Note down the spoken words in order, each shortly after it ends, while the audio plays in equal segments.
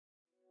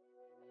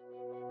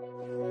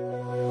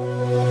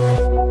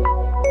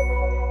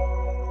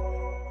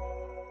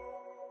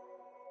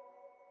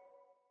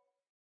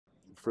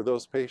for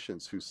those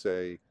patients who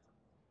say,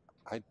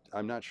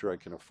 I'm not sure I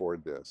can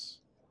afford this,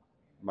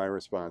 my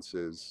response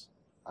is,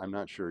 I'm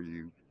not sure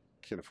you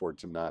can afford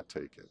to not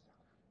take it.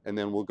 And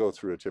then we'll go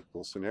through a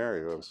typical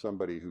scenario of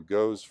somebody who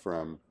goes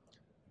from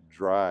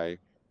dry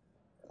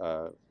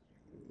uh,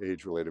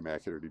 age-related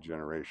macular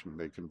degeneration,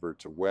 they convert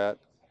to wet,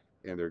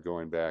 and they're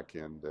going back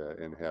and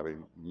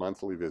having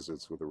monthly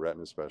visits with a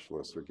retina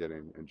specialist. They're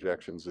getting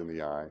injections in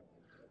the eye.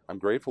 I'm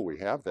grateful we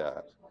have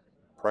that.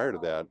 Prior to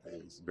that,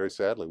 very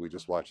sadly, we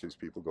just watched these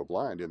people go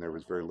blind, and there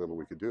was very little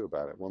we could do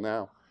about it. Well,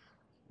 now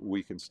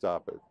we can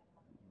stop it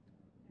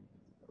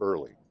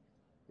early,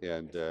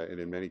 and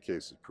in many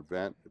cases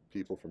prevent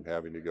people from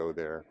having to go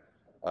there.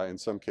 In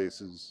some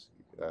cases,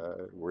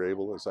 we're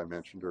able, as I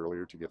mentioned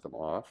earlier, to get them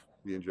off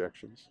the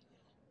injections.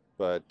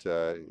 But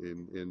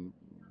in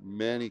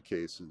many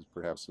cases,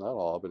 perhaps not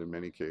all, but in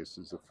many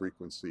cases, the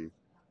frequency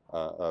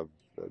of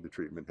the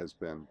treatment has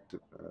been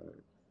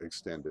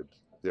extended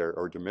there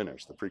or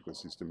diminished. The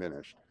frequency is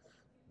diminished.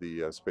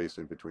 The space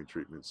in between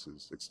treatments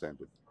is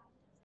extended.